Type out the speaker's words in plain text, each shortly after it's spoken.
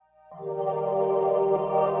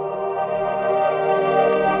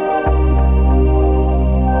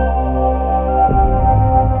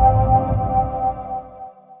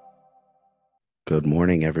Good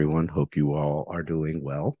morning, everyone. Hope you all are doing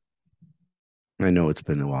well. I know it's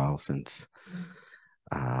been a while since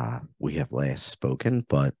we have last spoken,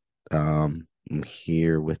 but I'm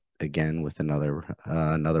here with another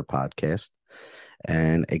podcast,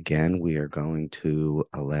 and again we are going to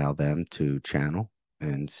allow them to channel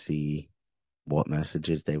and see what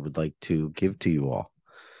messages they would like to give to you all.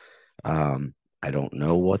 I don't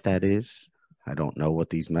know what that is. I don't know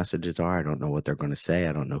what these messages are. I don't know what they're going to say.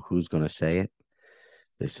 I don't know who's going to say it.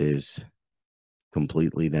 This is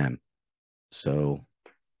completely them. So,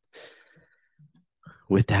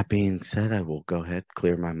 with that being said, I will go ahead,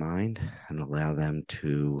 clear my mind, and allow them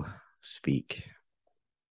to speak.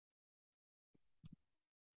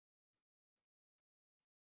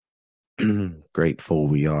 Grateful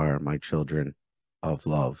we are, my children of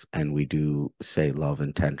love, and we do say love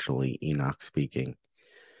intentionally, Enoch speaking.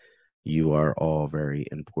 You are all very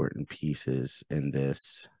important pieces in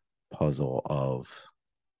this puzzle of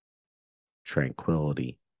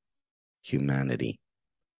tranquility, humanity.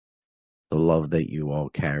 The love that you all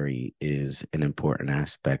carry is an important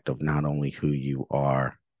aspect of not only who you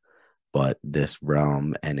are, but this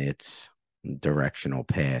realm and its directional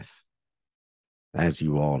path. As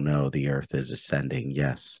you all know, the earth is ascending,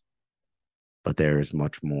 yes, but there is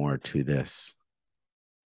much more to this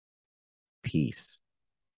peace.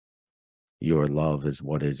 Your love is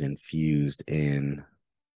what is infused in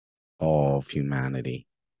all of humanity,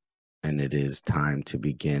 and it is time to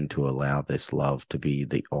begin to allow this love to be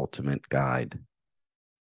the ultimate guide.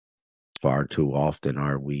 Far too often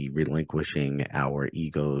are we relinquishing our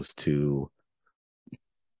egos to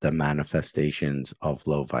the manifestations of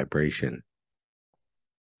low vibration,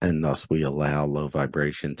 and thus we allow low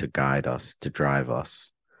vibration to guide us, to drive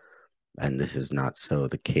us. And this is not so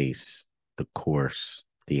the case, the course,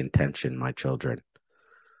 the intention, my children.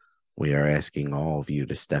 We are asking all of you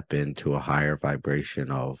to step into a higher vibration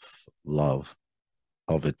of love,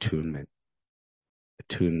 of attunement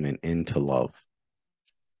into love,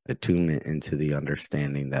 attunement into the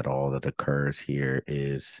understanding that all that occurs here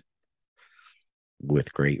is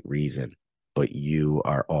with great reason. But you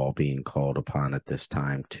are all being called upon at this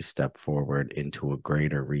time to step forward into a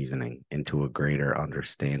greater reasoning, into a greater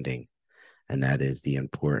understanding. And that is the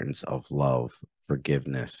importance of love,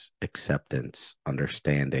 forgiveness, acceptance,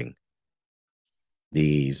 understanding.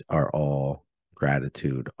 These are all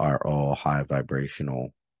gratitude, are all high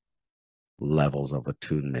vibrational levels of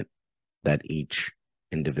attunement that each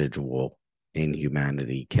individual in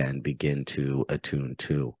humanity can begin to attune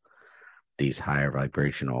to. These higher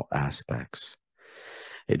vibrational aspects.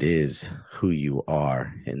 It is who you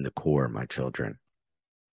are in the core, my children.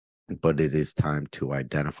 But it is time to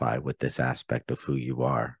identify with this aspect of who you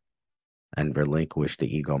are and relinquish the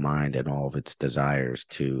ego mind and all of its desires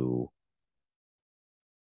to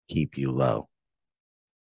keep you low.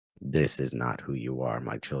 This is not who you are,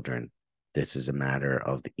 my children. This is a matter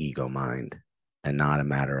of the ego mind and not a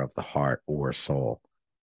matter of the heart or soul,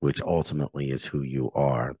 which ultimately is who you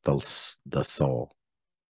are, the soul.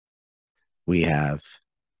 We have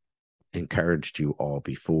encouraged you all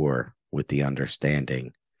before with the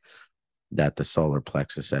understanding that the solar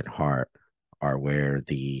plexus and heart are where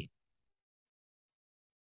the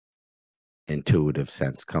intuitive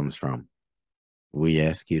sense comes from. We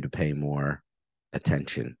ask you to pay more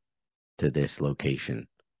attention to this location.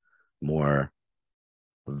 More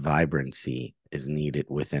vibrancy is needed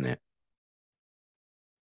within it.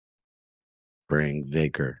 Bring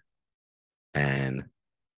vigor and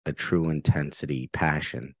a true intensity,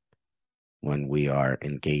 passion when we are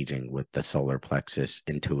engaging with the solar plexus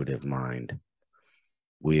intuitive mind.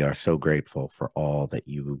 We are so grateful for all that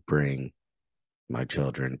you bring, my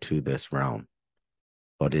children, to this realm.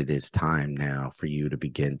 But it is time now for you to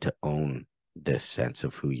begin to own this sense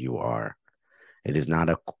of who you are. It is not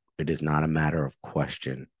a matter of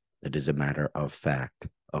question. It is a matter of fact,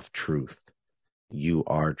 of truth. You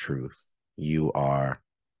are truth. You are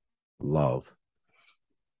love.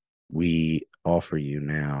 We offer you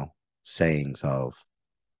now sayings of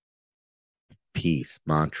peace,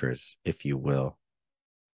 mantras, if you will,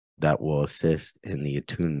 that will assist in the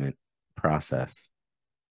attunement process.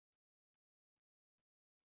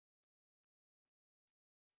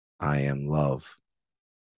 I am love.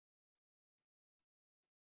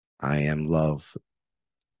 I am love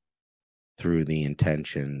through the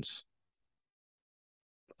intentions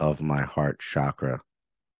of my heart chakra.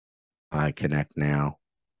 I connect now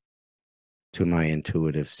to my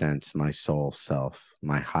intuitive sense, my soul self,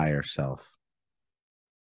 my higher self,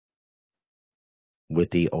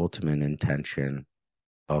 with the ultimate intention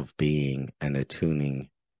of being and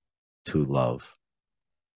attuning to love.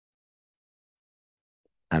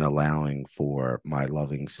 and allowing for my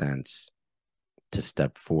loving sense to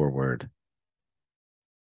step forward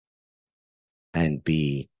and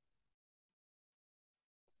be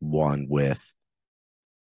one with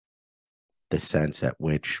the sense at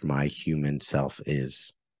which my human self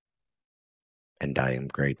is. And I am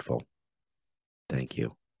grateful. Thank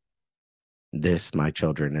you. This, my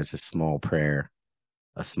children, is a small prayer,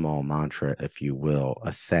 a small mantra, if you will,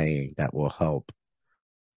 a saying that will help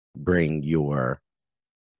bring your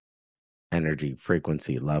energy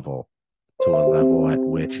frequency level to a level at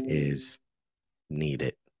which is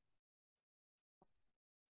needed.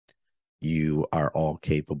 You are all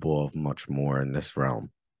capable of much more in this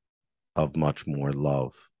realm, of much more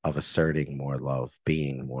love, of asserting more love,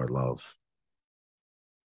 being more love.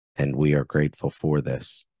 And we are grateful for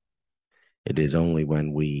this. It is only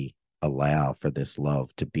when we allow for this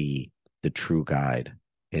love to be the true guide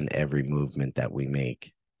in every movement that we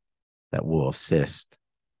make that will assist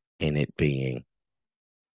in it being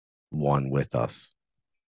one with us.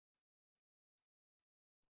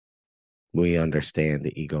 We understand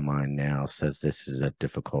the ego mind now says this is a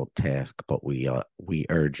difficult task, but we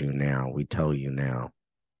urge you now, we tell you now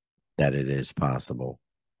that it is possible.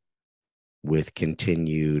 With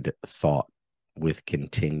continued thought, with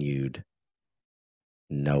continued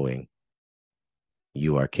knowing,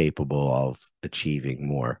 you are capable of achieving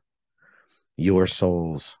more. Your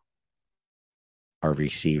souls are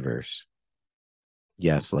receivers.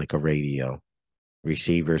 Yes, like a radio,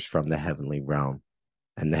 receivers from the heavenly realm,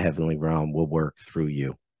 and the heavenly realm will work through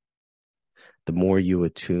you. The more you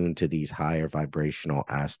attune to these higher vibrational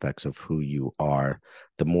aspects of who you are,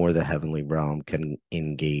 the more the heavenly realm can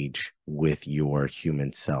engage with your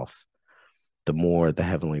human self. The more the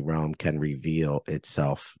heavenly realm can reveal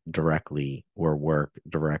itself directly or work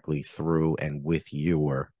directly through and with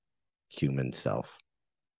your human self.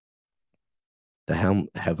 The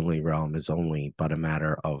heavenly realm is only but a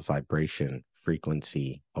matter of vibration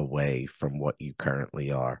frequency away from what you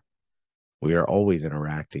currently are. We are always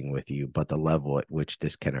interacting with you, but the level at which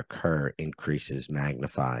this can occur increases,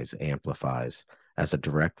 magnifies, amplifies as a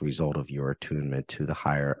direct result of your attunement to the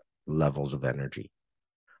higher levels of energy.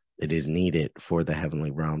 It is needed for the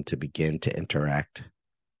heavenly realm to begin to interact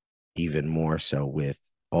even more so with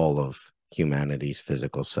all of humanity's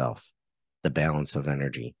physical self, the balance of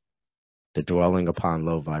energy. The dwelling upon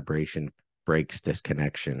low vibration breaks this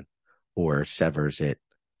connection or severs it,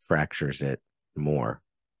 fractures it more.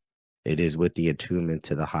 It is with the attunement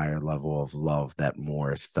to the higher level of love that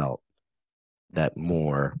more is felt, that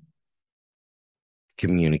more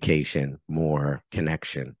communication, more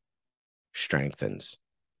connection strengthens.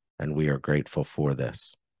 And we are grateful for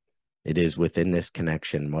this. It is within this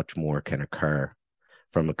connection much more can occur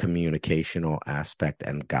from a communicational aspect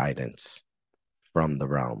and guidance from the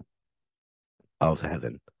realm of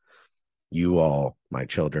heaven. You all, my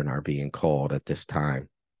children, are being called at this time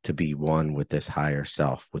to be one with this higher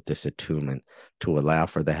self, with this attunement, to allow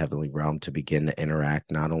for the heavenly realm to begin to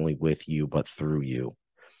interact not only with you, but through you.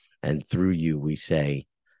 And through you, we say,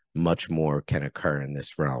 much more can occur in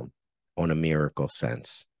this realm on a miracle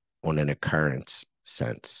sense, on an occurrence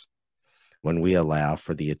sense. When we allow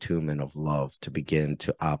for the attunement of love to begin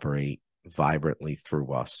to operate vibrantly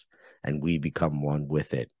through us, and we become one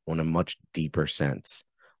with it on a much deeper sense,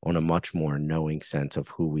 on a much more knowing sense of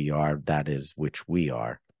who we are, that is which we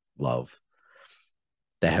are, love.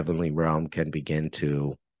 The heavenly realm can begin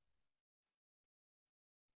to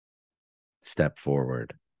step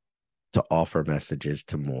forward, to offer messages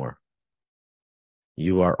to more.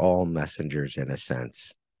 You are all messengers in a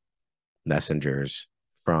sense, messengers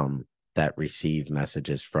from that receive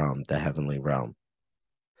messages from the heavenly realm.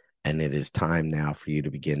 And it is time now for you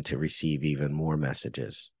to begin to receive even more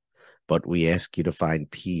messages. But we ask you to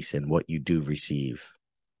find peace in what you do receive,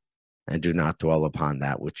 and do not dwell upon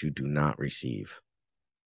that which you do not receive.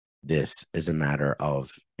 This is a matter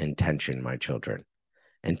of intention, my children.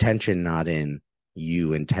 Intention not in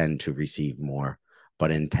you intend to receive more,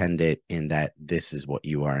 but intend it in that this is what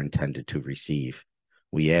you are intended to receive.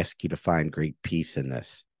 We ask you to find great peace in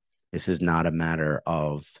this. This is not a matter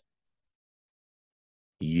of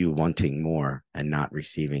you wanting more and not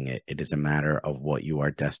receiving it. It is a matter of what you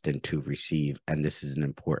are destined to receive. And this is an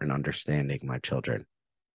important understanding, my children.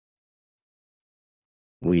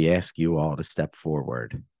 We ask you all to step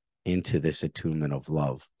forward into this attunement of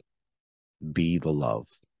love. Be the love.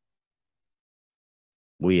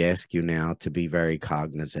 We ask you now to be very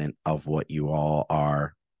cognizant of what you all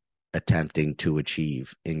are attempting to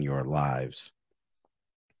achieve in your lives.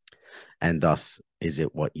 And thus, is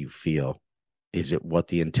it what you feel? Is it what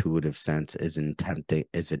the intuitive sense is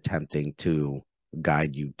attempting to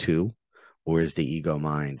guide you to? Or is the ego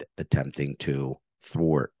mind attempting to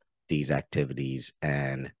thwart these activities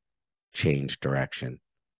and change direction?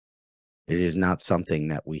 It is not something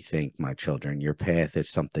that we think, my children. Your path is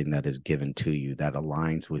something that is given to you, that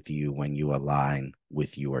aligns with you when you align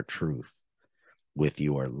with your truth, with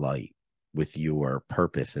your light, with your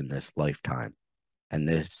purpose in this lifetime. And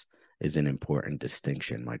this is an important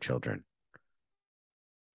distinction, my children.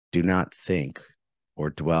 Do not think or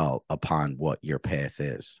dwell upon what your path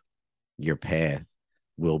is. Your path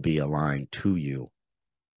will be aligned to you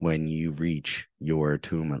when you reach your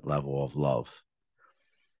attunement level of love.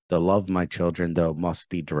 The love, my children, though, must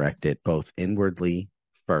be directed both inwardly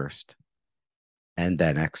first and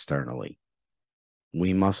then externally.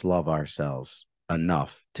 We must love ourselves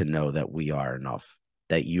enough to know that we are enough,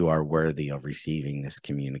 that you are worthy of receiving this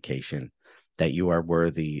communication, that you are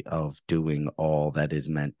worthy of doing all that is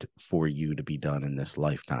meant for you to be done in this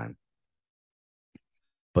lifetime.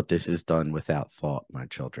 But this is done without thought, my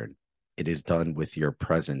children. It is done with your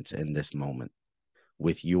presence in this moment,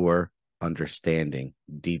 with your understanding,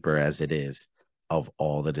 deeper as it is, of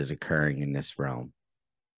all that is occurring in this realm.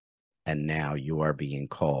 And now you are being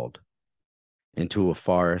called into a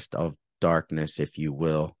forest of darkness, if you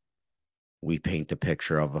will. We paint a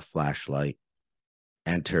picture of a flashlight.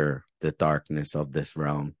 Enter the darkness of this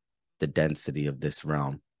realm, the density of this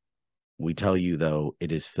realm. We tell you, though,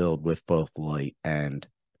 it is filled with both light and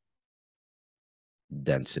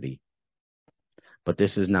density. But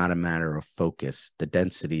this is not a matter of focus. The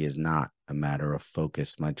density is not a matter of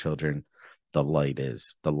focus, my children. The light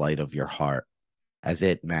is the light of your heart. As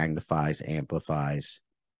it magnifies, amplifies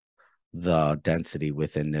the density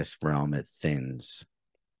within this realm, it thins.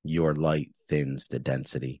 Your light thins the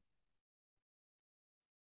density.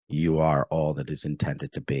 You are all that is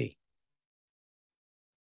intended to be.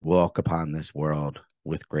 Walk upon this world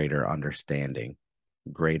with greater understanding,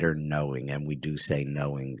 greater knowing, and we do say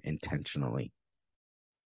knowing intentionally.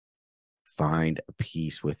 Find a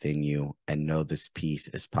peace within you and know this peace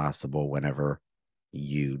is possible whenever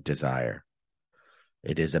you desire.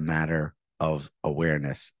 It is a matter of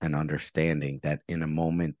awareness and understanding that in a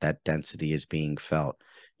moment that density is being felt,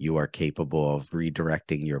 you are capable of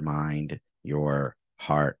redirecting your mind, your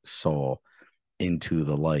heart, soul into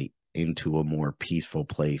the light, into a more peaceful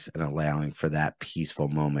place, and allowing for that peaceful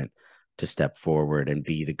moment to step forward and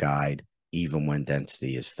be the guide even when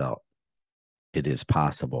density is felt. It is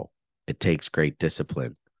possible. It takes great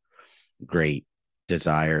discipline, great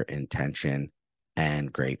desire, intention,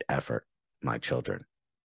 and great effort, my children.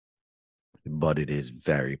 But it is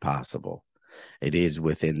very possible. It is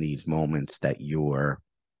within these moments that your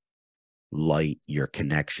light, your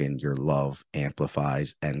connection, your love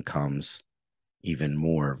amplifies and comes even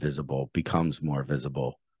more visible, becomes more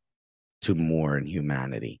visible to more in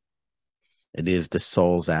humanity. It is the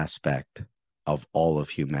soul's aspect of all of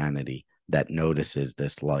humanity that notices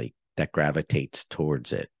this light, that gravitates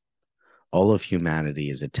towards it. All of humanity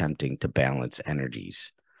is attempting to balance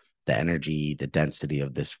energies, the energy, the density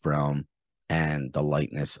of this realm, and the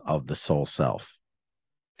lightness of the soul self.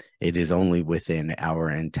 It is only within our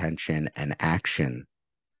intention and action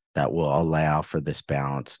that will allow for this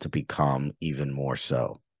balance to become even more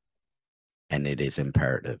so. And it is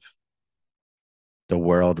imperative. The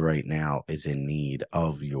world right now is in need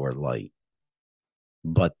of your light.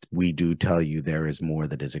 But we do tell you there is more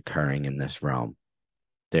that is occurring in this realm.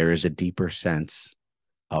 There is a deeper sense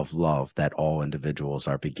of love that all individuals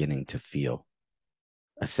are beginning to feel,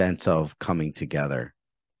 a sense of coming together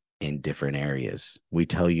in different areas. We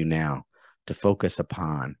tell you now to focus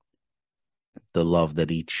upon the love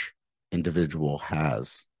that each individual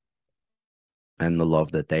has and the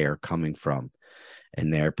love that they are coming from in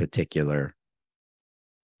their particular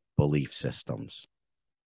belief systems.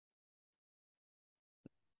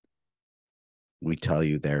 We tell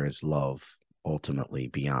you there is love ultimately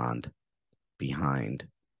behind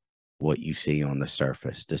what you see on the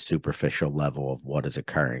surface, the superficial level of what is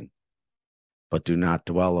occurring. But do not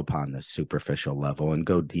dwell upon this superficial level and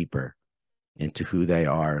go deeper into who they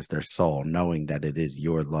are as their soul, knowing that it is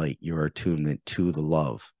your light, your attunement to the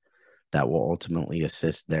love that will ultimately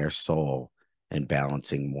assist their soul in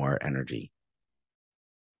balancing more energy.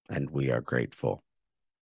 And we are grateful.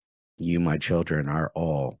 You, my children, are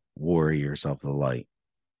all warriors of the light,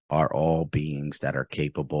 are all beings that are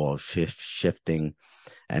capable of shifting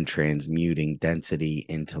and transmuting density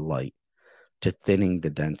into light, to thinning the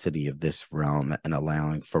density of this realm and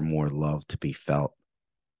allowing for more love to be felt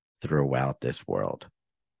throughout this world.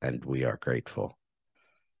 And we are grateful.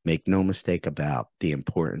 Make no mistake about the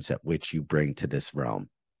importance at which you bring to this realm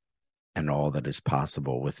and all that is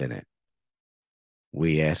possible within it.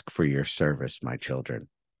 We ask for your service, my children.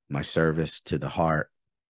 my service to the heart,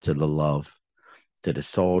 to the love, to the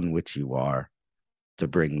soul in which you are, to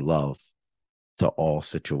bring love to all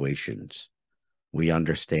situations. We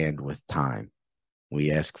understand with time.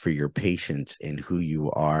 We ask for your patience in who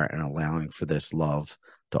you are and allowing for this love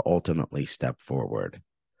to ultimately step forward.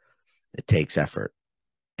 It takes effort.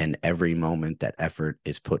 And every moment that effort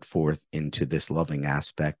is put forth into this loving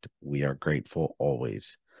aspect, we are grateful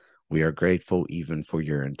always. We are grateful even for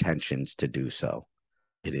your intentions to do so.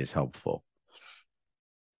 It is helpful.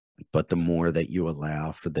 But the more that you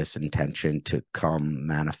allow for this intention to come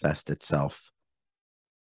manifest itself,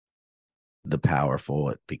 the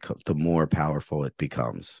more powerful it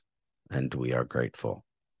becomes, and we are grateful.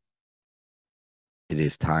 It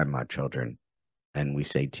is time, my children, and we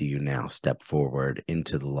say to you now, step forward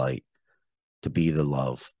into the light to be the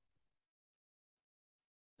love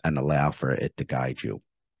and allow for it to guide you.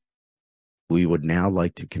 We would now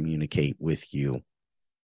like to communicate with you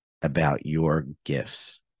about your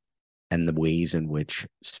gifts and the ways in which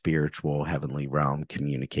spiritual heavenly realm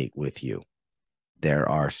communicate with you. There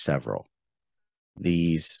are several.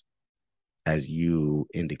 These, as you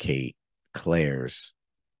indicate, clairs,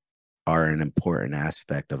 are an important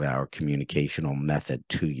aspect of our communicational method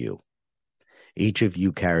to you. Each of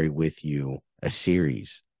you carry with you a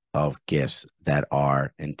series of gifts that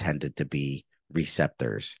are intended to be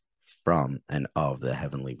receptors from and of the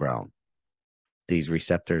heavenly realm. These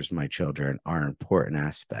receptors, my children, are important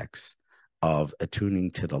aspects of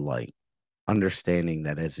attuning to the light, understanding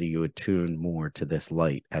that as you attune more to this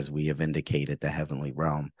light, as we have indicated, the heavenly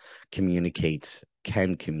realm can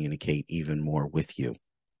communicate even more with you.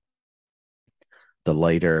 The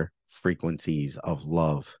lighter frequencies of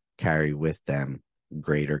love carry with them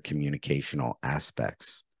greater communicational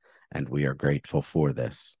aspects, and we are grateful for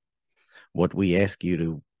this. What we ask you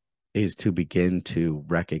to is to begin to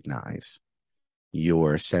recognize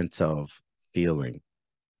your sense of feeling,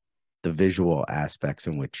 the visual aspects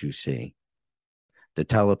in which you see, the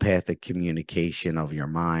telepathic communication of your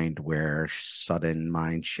mind where sudden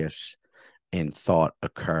mind shifts in thought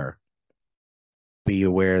occur. Be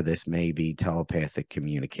aware this may be telepathic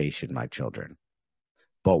communication, my children,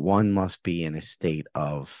 but one must be in a state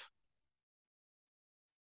of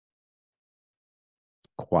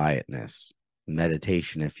quietness,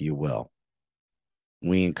 meditation, if you will.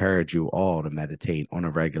 We encourage you all to meditate on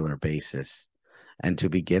a regular basis and to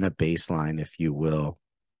begin a baseline, if you will,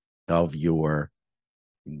 of your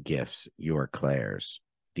gifts, your clairs,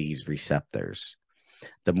 these receptors.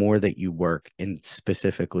 The more that you work in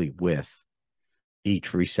specifically with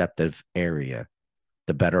each receptive area,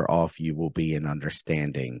 the better off you will be in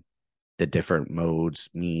understanding the different modes,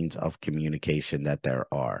 means of communication that there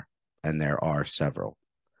are, and there are several.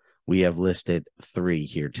 We have listed 3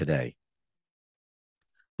 here today,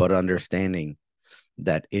 but understanding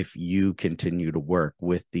that if you continue to work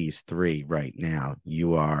with these 3 right now,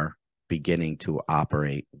 you are beginning to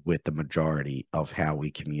operate with the majority of how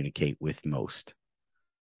we communicate with most.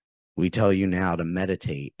 We tell you now to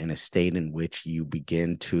meditate in a state in which you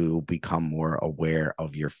begin to become more aware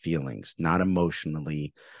of your feelings, not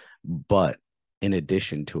emotionally, but in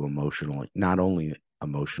addition to emotionally, not only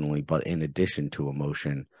emotionally, but in addition to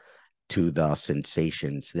emotion, to the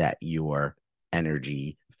sensations that your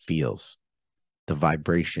energy feels, the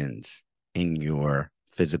vibrations in your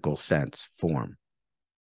physical sense form.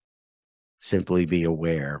 Simply be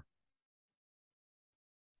aware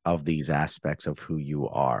of these aspects of who you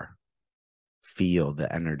are. Feel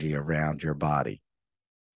the energy around your body.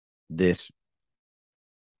 This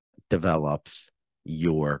develops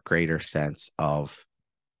your greater sense of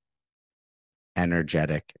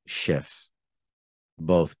energetic shifts,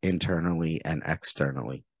 both internally and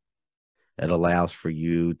externally. It allows for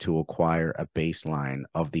you to acquire a baseline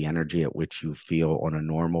of the energy at which you feel on a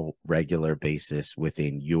normal, regular basis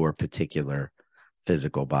within your particular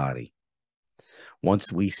physical body.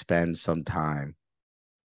 Once we spend some time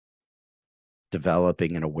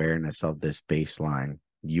developing an awareness of this baseline,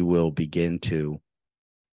 you will begin to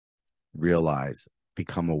realize,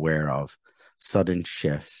 become aware of sudden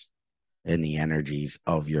shifts in the energies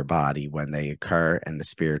of your body when they occur, and the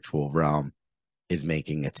spiritual realm is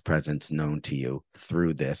making its presence known to you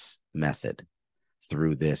through this method,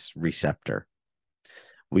 through this receptor.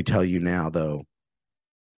 We tell you now, though,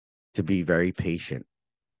 to be very patient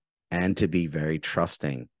and to be very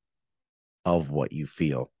trusting of what you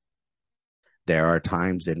feel. There are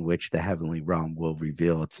times in which the heavenly realm will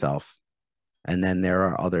reveal itself, and then there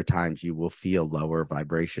are other times you will feel lower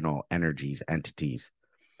vibrational energies, entities.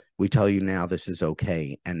 We tell you now this is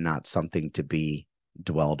okay and not something to be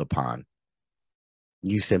dwelled upon.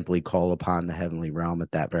 You simply call upon the heavenly realm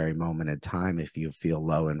at that very moment in time if you feel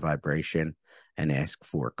low in vibration and ask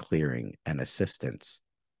for clearing and assistance,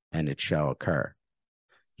 and it shall occur.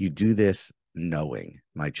 You do this knowing,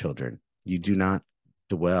 my children. You do not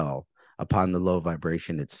dwell upon the low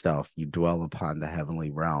vibration itself. You dwell upon the heavenly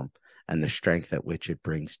realm and the strength at which it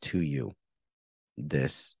brings to you.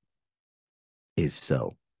 This is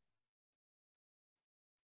so.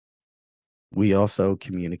 We also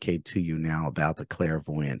communicate to you now about the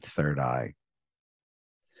clairvoyant third eye.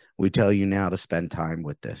 We tell you now to spend time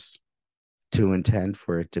with this, to intend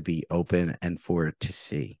for it to be open and for it to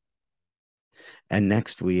see. And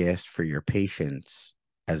next, we ask for your patience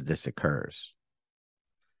as this occurs.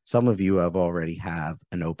 Some of you already have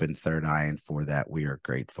an open third eye, and for that we are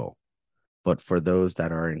grateful. But for those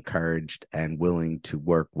that are encouraged and willing to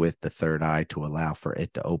work with the third eye to allow for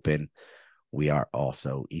it to open, we are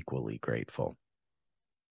also equally grateful.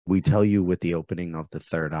 We tell you with the opening of the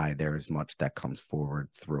third eye, there is much that comes forward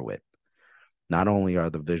through it. Not only are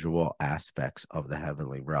the visual aspects of the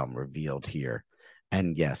heavenly realm revealed here,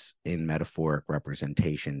 and yes, in metaphoric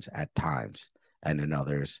representations at times, and in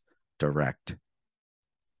others, direct,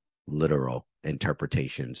 literal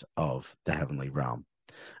interpretations of the heavenly realm,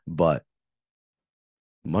 but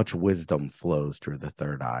much wisdom flows through the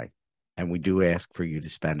third eye. And we do ask for you to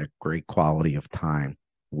spend a great quality of time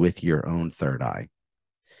with your own third eye.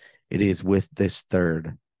 It is with this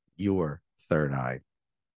your third eye,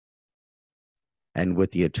 and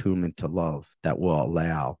with the attunement to love that will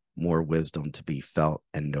allow more wisdom to be felt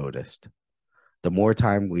and noticed. The more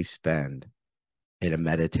time we spend in a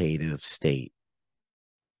meditative state,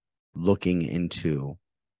 looking into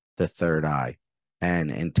the third eye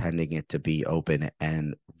and intending it to be open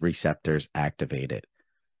and receptors activated,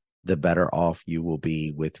 the better off you will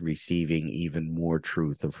be with receiving even more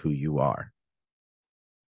truth of who you are.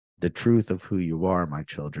 The truth of who you are, my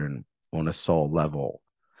children, on a soul level,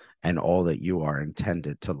 and all that you are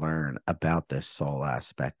intended to learn about this soul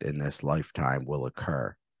aspect in this lifetime will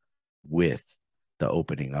occur with the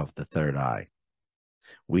opening of the third eye.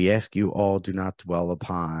 We ask you all, do not dwell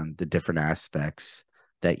upon the different aspects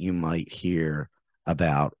that you might hear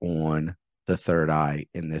about on the third eye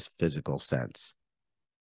in this physical sense.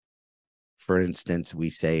 For instance, we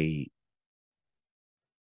say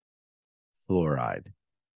fluoride.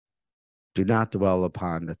 Do not dwell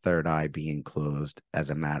upon the third eye being closed as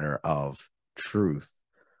a matter of truth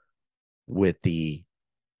with the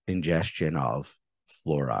ingestion of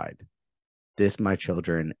fluoride. This, my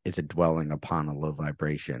children, is a dwelling upon a low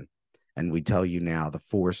vibration. And we tell you now the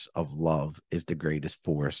force of love is the greatest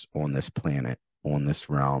force on this planet, on this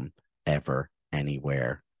realm, ever,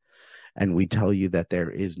 anywhere. And we tell you that there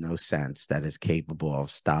is no sense that is capable of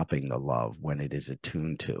stopping the love when it is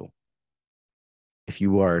attuned to. If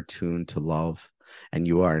you are attuned to love and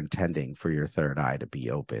you are intending for your third eye to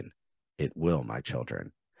be open, it will, my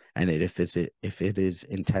children. And if it is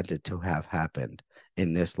intended to have happened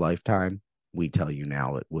in this lifetime, we tell you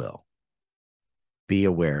now it will. Be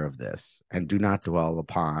aware of this and do not dwell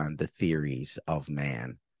upon the theories of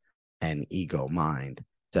man and ego mind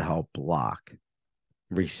to help block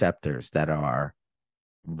receptors that are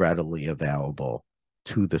readily available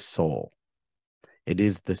to the soul. It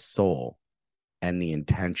is the soul and the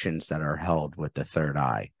intentions that are held with the third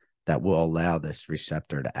eye that will allow this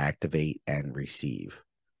receptor to activate and receive.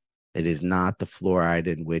 It is not the fluoride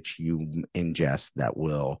in which you ingest that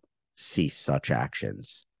will cease such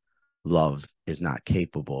actions. Love is not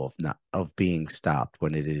capable of being stopped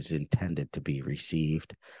when it is intended to be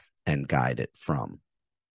received and guided from.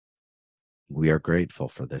 We are grateful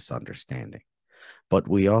for this understanding, but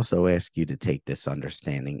we also ask you to take this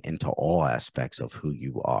understanding into all aspects of who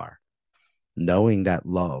you are, knowing that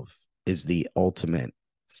love is the ultimate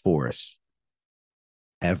force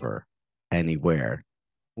ever, anywhere.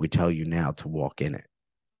 We tell you now to walk in it.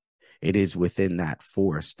 It is within that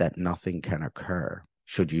force that nothing can occur,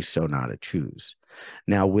 should you so not choose.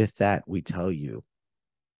 Now, with that, we tell you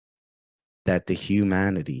that the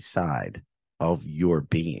humanity side of your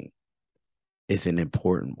being is an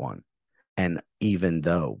important one. And even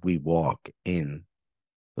though we walk in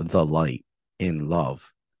the light, in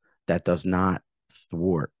love, that does not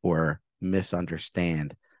thwart or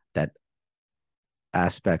misunderstand that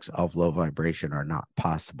aspects of low vibration are not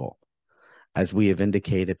possible. As we have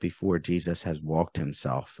indicated before, Jesus has walked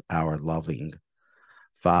himself, our loving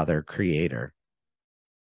Father, Creator,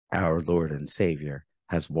 our Lord and Savior,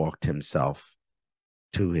 has walked himself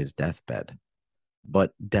to his deathbed.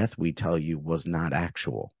 But death, we tell you, was not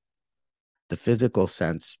actual. The physical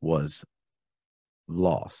sense was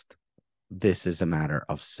lost. This is a matter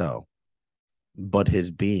of so. but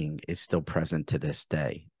his being is still present to this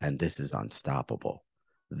day, and this is unstoppable.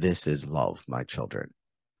 This is love, my children.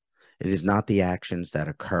 It is not the actions that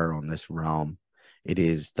occur on this realm. It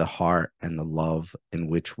is the heart and the love in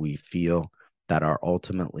which we feel that are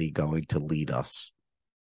ultimately going to lead us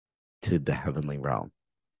to the heavenly realm.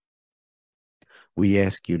 We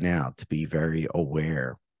ask you now to be very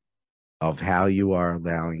aware of how you are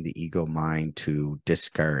allowing the ego mind to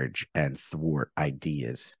discourage and thwart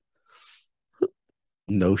ideas,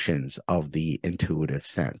 notions of the intuitive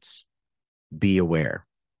sense. Be aware.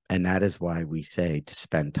 And that is why we say to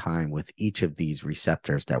spend time with each of these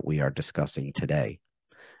receptors that we are discussing today.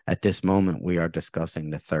 At this moment, we are discussing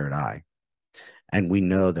the third eye. And we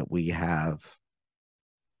know that we have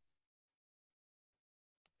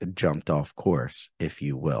jumped off course, if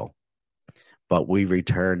you will. But we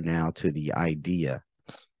return now to the idea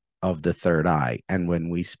of the third eye. And when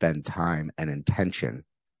we spend time and intention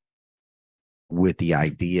with the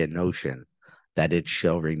idea notion that it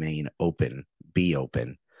shall remain open, be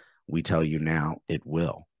open, we tell you now it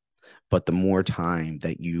will. But the more time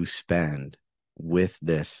that you spend with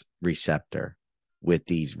this receptor, with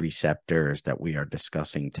these receptors that we are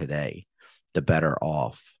discussing today, the better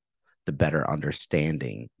off, the better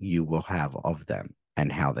understanding you will have of them and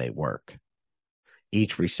how they work.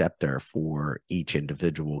 Each receptor for each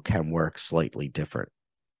individual can work slightly different,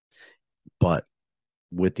 but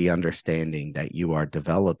with the understanding that you are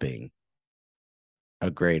developing a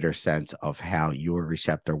greater sense of how your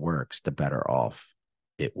receptor works, the better off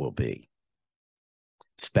it will be.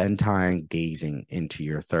 Spend time gazing into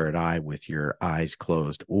your third eye with your eyes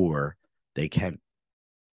closed, or they can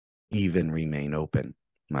even remain open,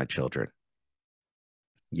 my children.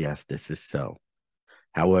 Yes, this is so.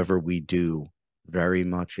 However, we do very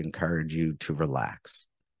much encourage you to relax.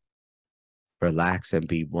 Relax and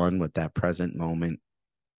be one with that present moment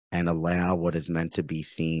and allow what is meant to be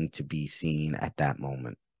seen at that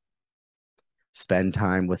moment. Spend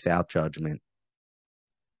time without judgment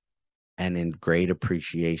and in great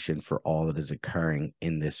appreciation for all that is occurring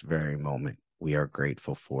in this very moment. We are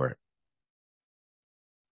grateful for it.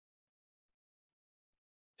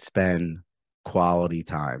 Spend quality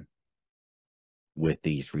time with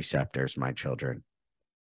these receptors, my children.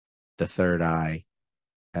 The third eye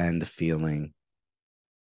and the feeling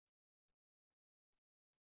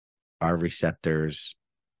are receptors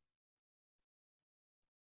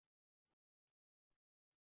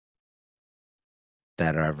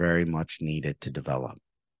that are very much needed to develop.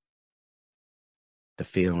 The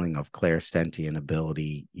feeling of clairsentient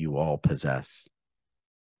ability you all possess.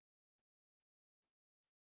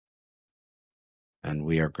 And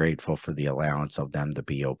we are grateful for the allowance of them to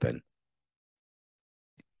be open.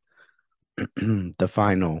 The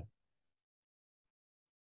final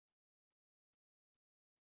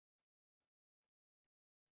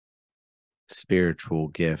spiritual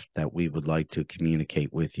gift that we would like to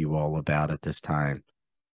communicate with you all about at this time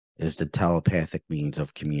is the telepathic means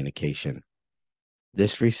of communication.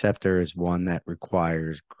 This receptor is one that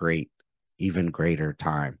requires even greater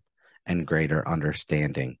time and greater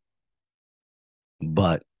understanding,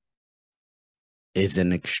 but is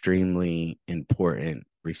an extremely important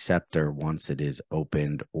receptor once it is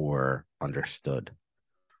opened or understood.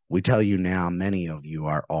 We tell you now, many of you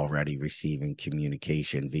are already receiving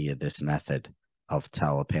communication via this method of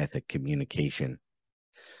telepathic communication,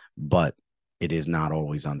 but it is not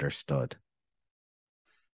always understood.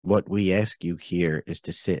 What we ask you here is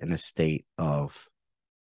to sit in a state of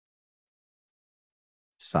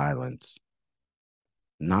silence,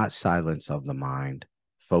 not silence of the mind.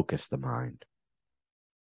 Focus the mind.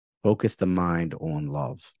 Focus the mind on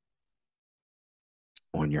love,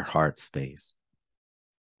 on your heart space,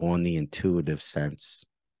 on the intuitive sense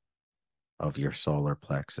of your solar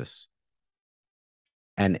plexus,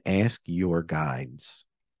 and ask your guides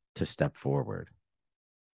to step forward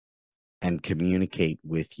and communicate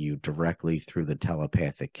with you directly through the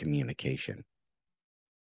telepathic communication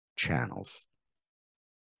channels.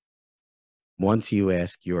 Once you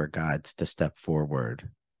ask your guides to step forward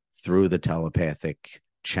through the telepathic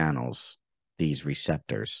channels, these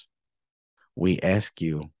receptors, we ask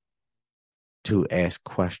you to ask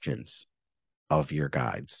questions of your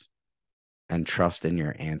guides and trust in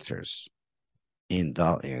your answers, in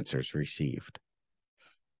the answers received.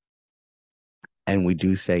 And we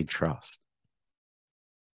do say trust.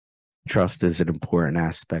 Trust is an important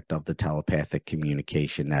aspect of the telepathic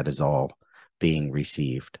communication that is all being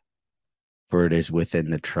received. For it is within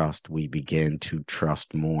the trust we begin to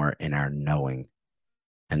trust more in our knowing,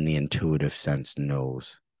 and the intuitive sense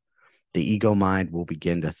knows. The ego mind will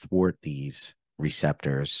begin to thwart these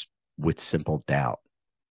receptors with simple doubt.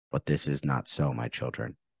 But this is not so, my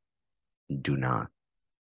children. Do not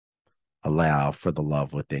allow for the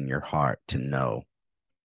love within your heart to know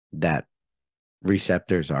that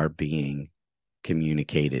receptors are being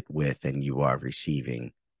communicated with, and you are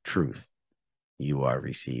receiving truth. You are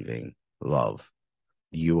receiving love.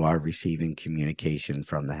 You are receiving communication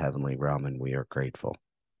from the heavenly realm, and we are grateful.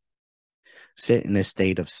 Sit in a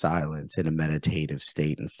state of silence, in a meditative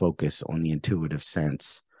state, and focus on the intuitive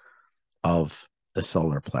sense of the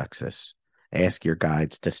solar plexus. Ask your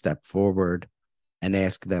guides to step forward and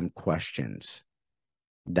ask them questions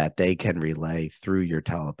that they can relay through your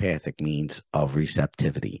telepathic means of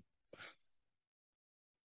receptivity.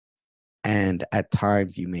 And at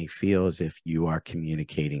times you may feel as if you are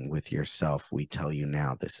communicating with yourself. We tell you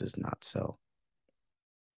now this is not so.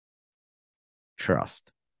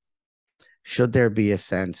 Trust. Should there be a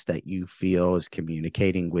sense that you feel is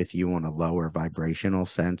communicating with you on a lower vibrational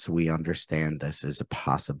sense, we understand this is a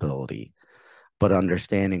possibility. But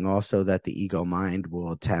understanding also that the ego mind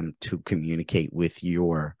will attempt to communicate with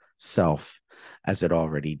yourself as it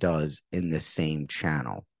already does in the same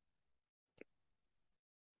channel.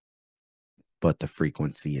 But the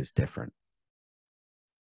frequency is different.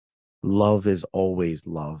 Love is always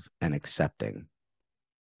love and accepting.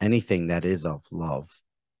 Anything that is of love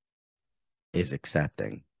is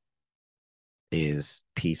accepting, is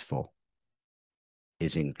peaceful,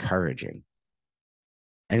 is encouraging.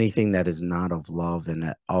 Anything that is not of love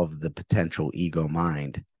and of the potential ego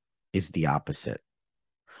mind is the opposite.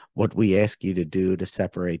 What we ask you to do to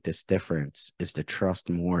separate this difference is to trust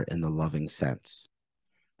more in the loving sense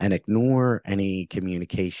and ignore any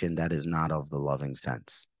communication that is not of the loving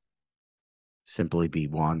sense. Simply be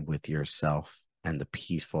one with yourself and the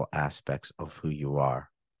peaceful aspects of who you are.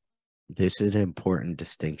 This is an important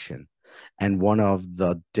distinction and one of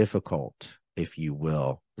the difficult, if you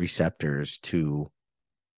will, receptors to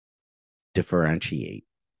differentiate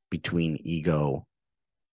between ego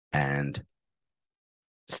and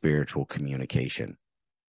spiritual communication.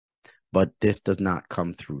 But this does not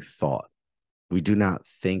come through thought. We do not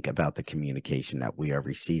think about the communication that we are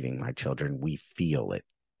receiving, my children. We feel it.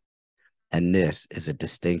 And this is a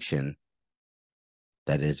distinction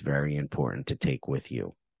that is very important to take with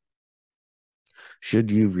you.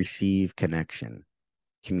 Should you receive connection,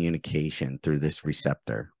 communication through this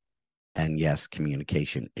receptor, and yes,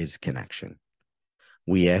 communication is connection,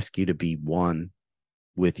 we ask you to be one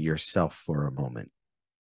with yourself for a moment,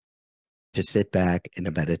 to sit back in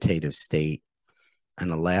a meditative state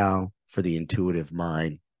and allow for the intuitive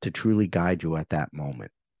mind to truly guide you at that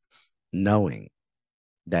moment, knowing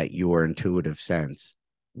that your intuitive sense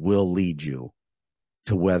will lead you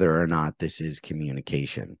to whether or not this is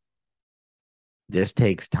communication. This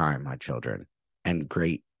takes time, my children, and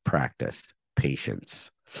great practice,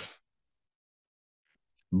 patience.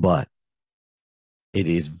 But it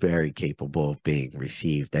is very capable of being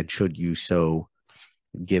received. And should you so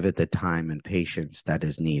give it the time and patience that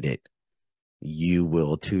is needed, you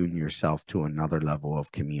will tune yourself to another level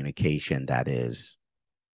of communication that is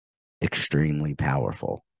extremely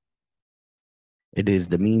powerful. It is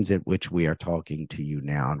the means at which we are talking to you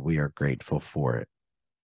now, and we are grateful for it.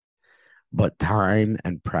 But time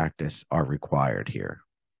and practice are required here.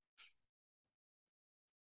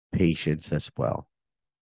 Patience as well.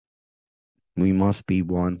 We must be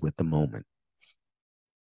one with the moment,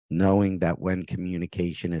 knowing that when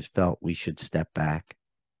communication is felt, we should step back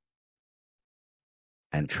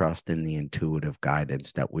and trust in the intuitive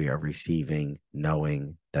guidance that we are receiving,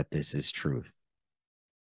 knowing that this is truth.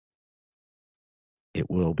 It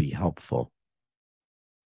will be helpful.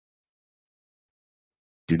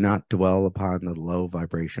 Do not dwell upon the low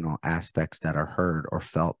vibrational aspects that are heard or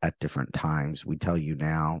felt at different times. We tell you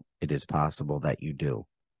now, it is possible that you do.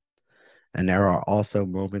 And there are also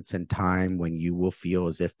moments in time when you will feel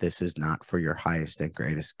as if this is not for your highest and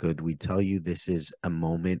greatest good. We tell you this is a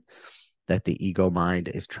moment that the ego mind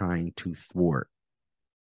is trying to thwart,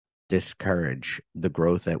 discourage the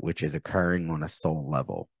growth at which is occurring on a soul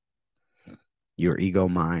level. Your ego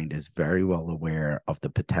mind is very well aware of the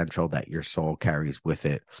potential that your soul carries with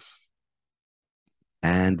it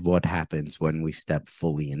and what happens when we step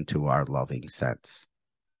fully into our loving sense.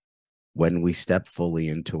 When we step fully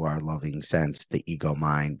into our loving sense, the ego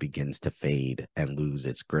mind begins to fade and lose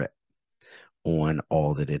its grip on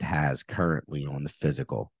all that it has currently on the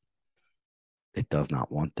physical. It does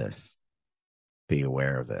not want this. Be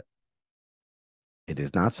aware of it. It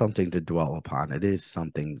is not something to dwell upon. It is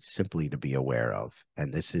something simply to be aware of.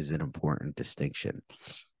 And this is an important distinction.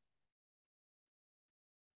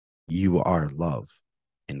 You are love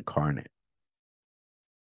incarnate.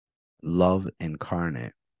 Love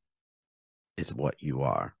incarnate is what you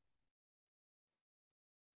are.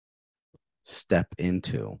 step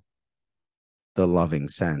into the loving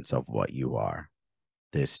sense of what you are,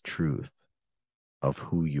 this truth of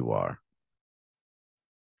who you are.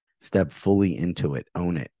 Step fully into it,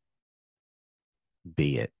 own it,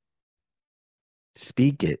 be it,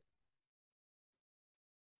 speak it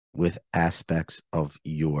with aspects of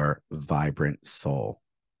your vibrant soul,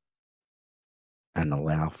 and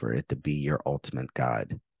allow for it to be your ultimate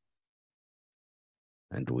guide.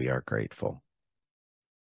 And we are grateful.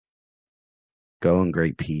 Go in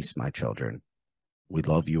great peace, my children. We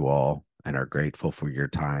love you all and are grateful for your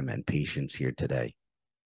time and patience here today.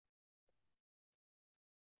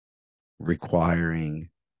 Requiring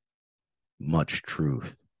much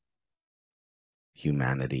truth,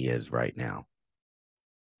 humanity is right now.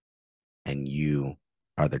 And you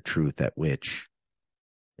are the truth at which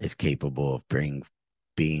is capable of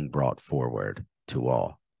being brought forward to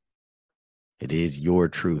all. It is your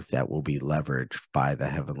truth that will be leveraged by the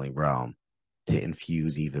heavenly realm to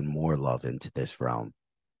infuse even more love into this realm,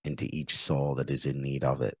 into each soul that is in need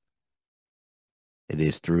of it. It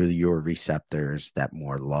is through your receptors that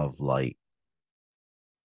more love light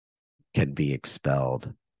can be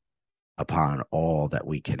expelled upon all that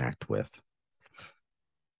we connect with,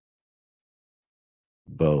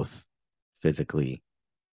 both physically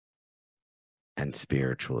and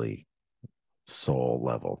spiritually, soul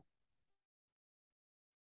level.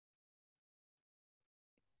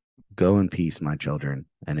 Go in peace, my children,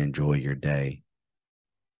 and enjoy your day.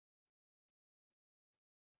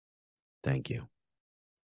 Thank you.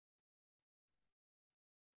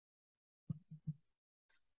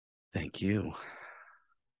 Thank you.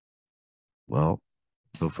 Well,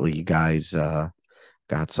 hopefully you guys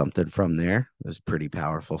got something from there. It was pretty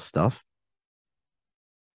powerful stuff.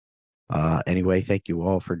 Anyway, thank you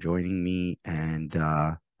all for joining me, and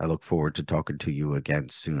I look forward to talking to you again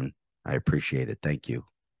soon. I appreciate it. Thank you.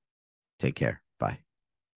 Take care. Bye.